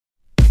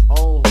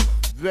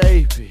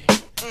baby.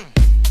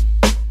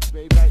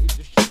 Baby, I eat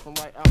this shit from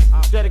right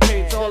out.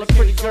 Dedicated to all the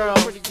pretty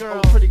girls, pretty girls.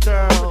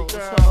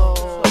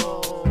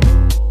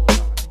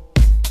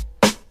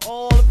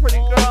 All the pretty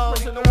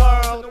girls in the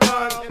world,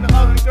 and the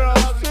ugly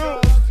girls too.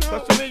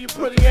 Cause to me you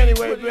pretty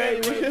anyway,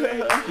 baby.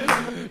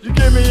 You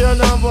give me your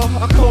number,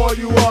 I call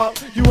you up.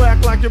 You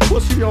act like your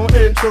pussy on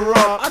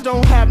interrupt. I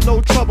don't have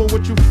no trouble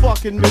with you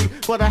fucking me,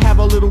 but I have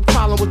a little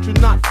problem with you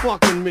not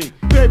fucking me.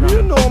 Baby,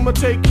 you know I'ma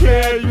take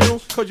care of you,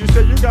 cause you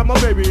say you got my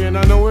baby and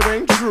I know it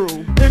ain't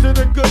true. Is it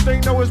a good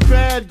thing? No, it's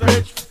bad,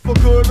 bitch. For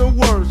good or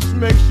worse,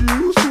 makes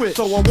you switch.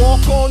 So I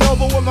walk on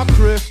over with my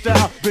crystal.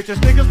 Bitches,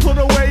 niggas, put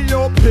away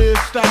your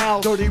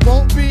pistol. Dirty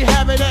won't be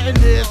having it in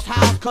this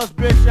house, cause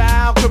bitch,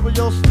 I'll cripple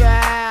your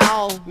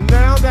style.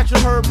 Now that you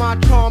heard my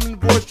charming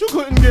voice, you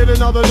couldn't get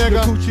another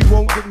nigga. The coochie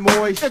won't get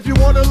moist. If you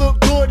wanna look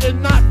good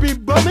and not be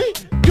bummy,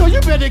 yo,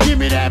 you better give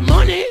me that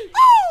money.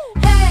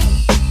 Hey,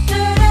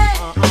 dirty.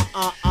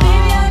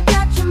 Baby, I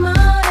got your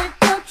money,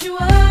 don't you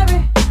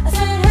worry. I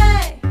said,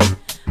 hey,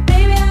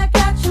 baby, I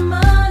got your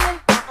money.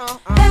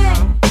 Hey,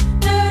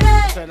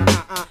 dirty.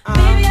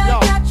 Baby, I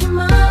got your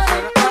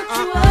money, don't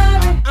you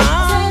worry. I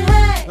said,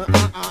 hey,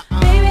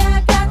 baby,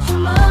 I got your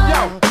money.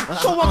 Yo,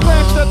 so I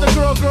glanced at the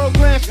girl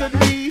glanced at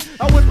me.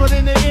 I whispered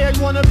in the air,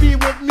 you wanna be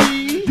with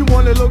me? You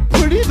wanna look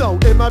pretty though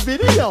in my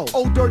video.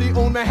 Oh, dirty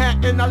on the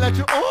hat and I let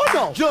you all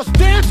know. Just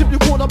dance if you're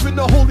caught up in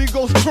the Holy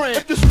Ghost trance.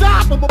 If you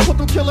stop, I'ma put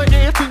them killer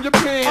ants in your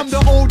pants. I'm the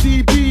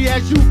ODB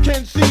as you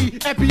can see.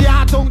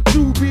 FBI, don't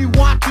you be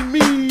watching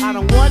me. I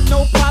don't want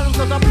no problems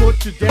cause I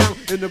put you down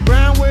in the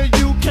ground where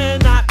you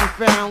cannot be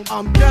found.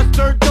 I'm just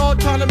dirt dog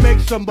trying to make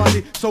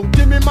somebody. So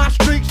give me my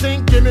streaks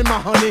and give me my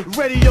honey.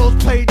 Radios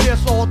play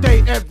this all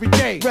day, every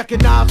day.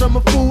 Recognize I'm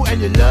a fool and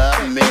you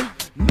love me.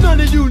 None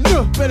of you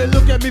better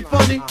look at me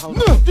funny.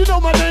 You know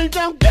my name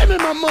down, give me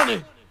my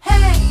money.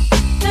 Hey,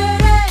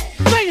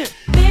 dirty. Sing it.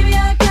 Baby,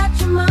 I got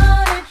your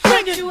money.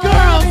 Sing it,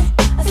 girls.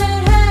 I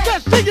said, hey.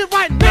 Just sing it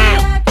right Baby,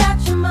 now. I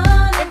got your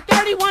money. If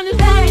 31 is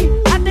money,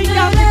 I think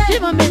y'all should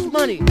give him his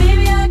money.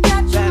 Baby, I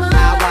got your money.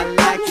 That's how I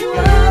like don't you, you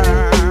girl. worry.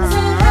 I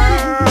said, hey.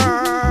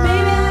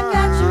 Baby, I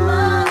got your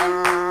money.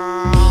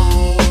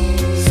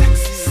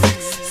 Sexy,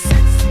 sexy,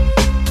 sexy.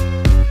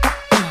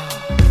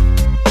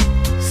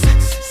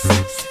 Sexy,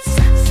 sexy,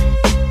 sexy.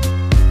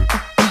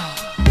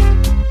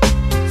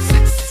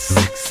 Sexy,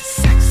 sexy,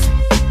 sexy.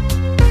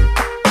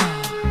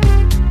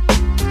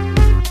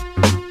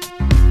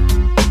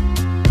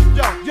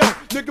 Yo,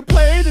 nigga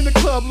played in the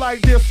club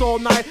like this all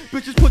night.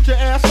 Bitches, put your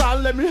ass out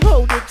and let me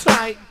hold it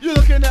tight. You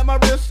looking at my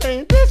wrist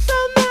saying, this so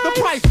nice. The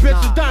price,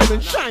 bitch, is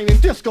diamond shining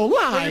disco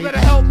line. Well, you better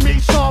help me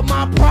solve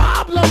my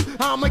problem.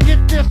 I'ma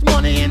get this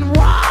money and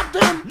rob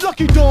them.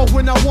 Lucky dog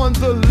when I won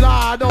the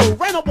lotto.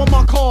 Ran up on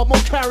my car,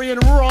 I'm carrying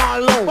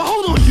Rollo. But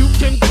hold on, you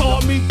can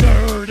call me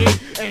dirty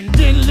and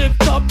then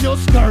lift up your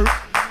skirt.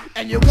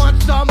 And you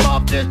want some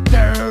of this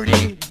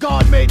dirty.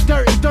 God made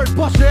dirt and dirt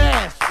bust your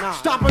ass.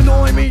 Stop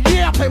annoying me,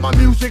 yeah, I play my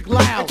music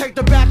loud. And take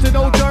the bastard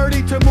old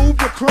dirty to move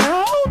the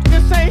crowd.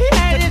 Just say he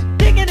had his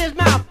dick in his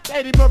mouth.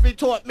 Eddie Murphy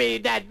taught me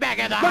that back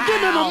of the house. But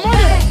give me my money.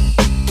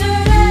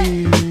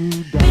 Hey,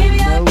 dirty. Baby,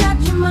 I got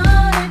your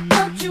money,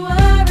 don't you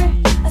worry.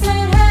 I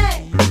said,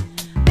 hey,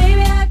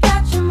 baby, I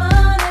got your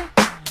money.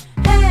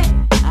 Hey,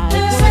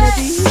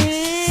 dirty.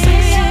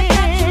 Baby, I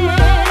got your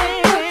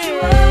money, don't you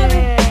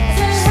worry. I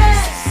said,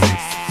 hey,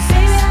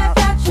 baby, I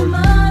got your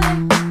money.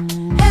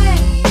 Hey,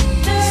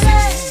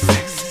 dirty.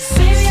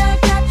 Baby, I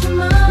got your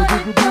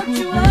money, don't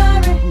you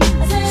worry.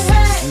 I said,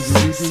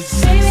 hey.